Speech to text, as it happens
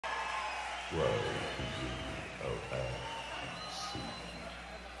Woe to you, O earth and sea,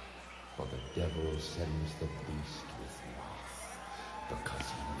 for the devil sends the beast with wrath, because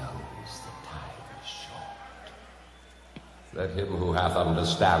he knows the time is short. Let him who hath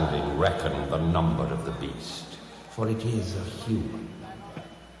understanding reckon the number of the beast, for it is a human number.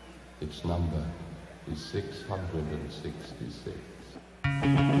 Its number is 666.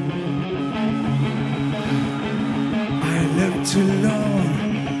 I lived alone.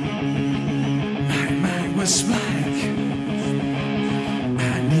 My mind was blank.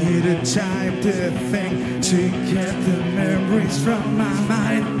 I needed time to think, to get the memories from my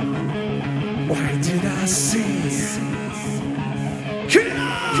mind. Why did I see?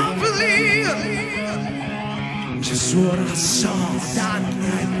 Can't believe just what I saw that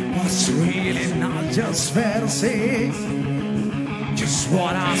night was really not just fantasy. Just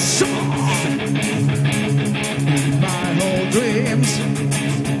what I saw in my whole dreams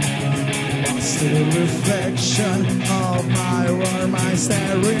was the reflection of my warm eyes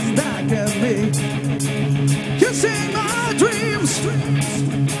staring back at me. Cause in my dreams,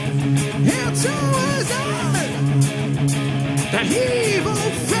 it's always I, that evil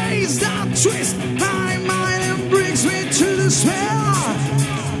face that twists my mind and brings me to despair.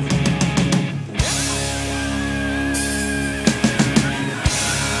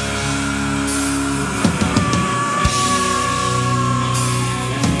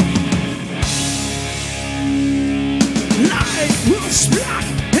 Black,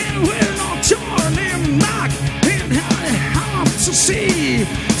 and we're not turning back, and I have to see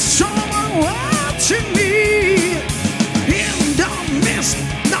someone watching me. In the mist,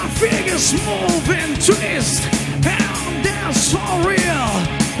 the figures move and twist, and they're so real,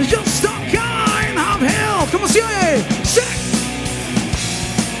 just a kind of hell. Come on, say,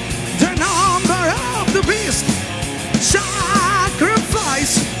 the number of the beast,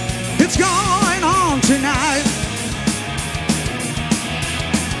 sacrifice, it's going on tonight.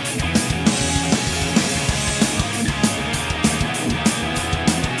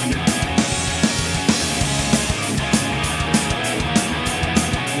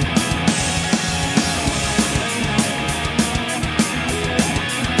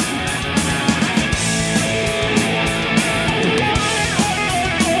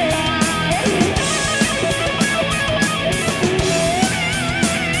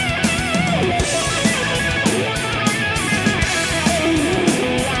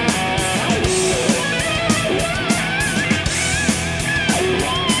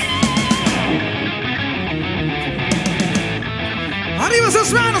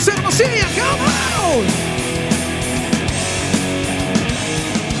 Esas manos, hermosilla, come on!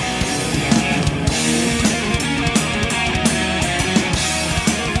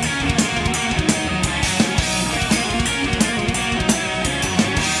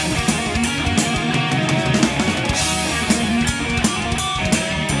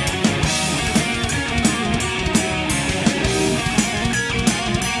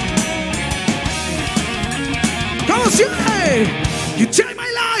 Come on, say! You take my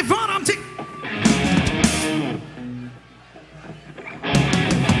life, but I'm taking.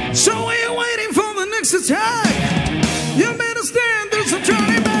 So we're waiting for the next attack. You better stand, there's a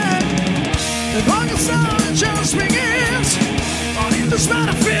turning back. The longest time just begins. On in this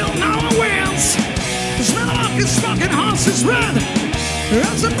battlefield, now I wins. The smell of his smoking horse's red.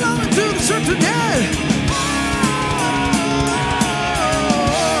 As I'm blowing to the certain dead.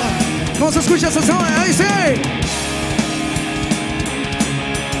 Vamos a escuchar esa zona, ahí sí.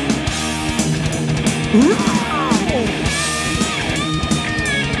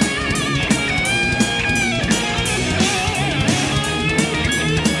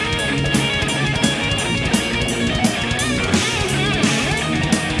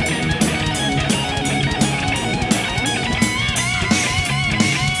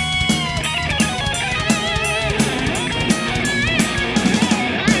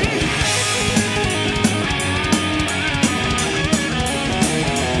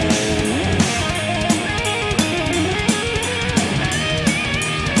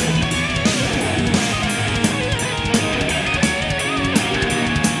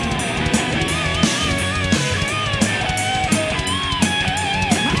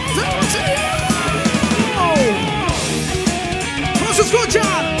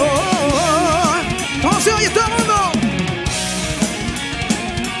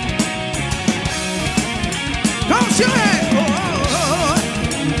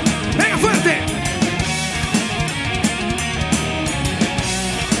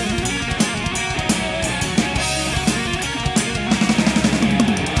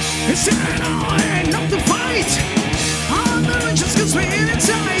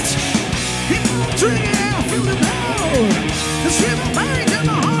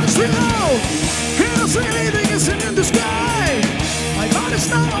 feel. Can't see anything is in the sky. My body's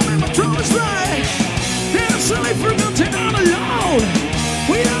numb and my throat is dry.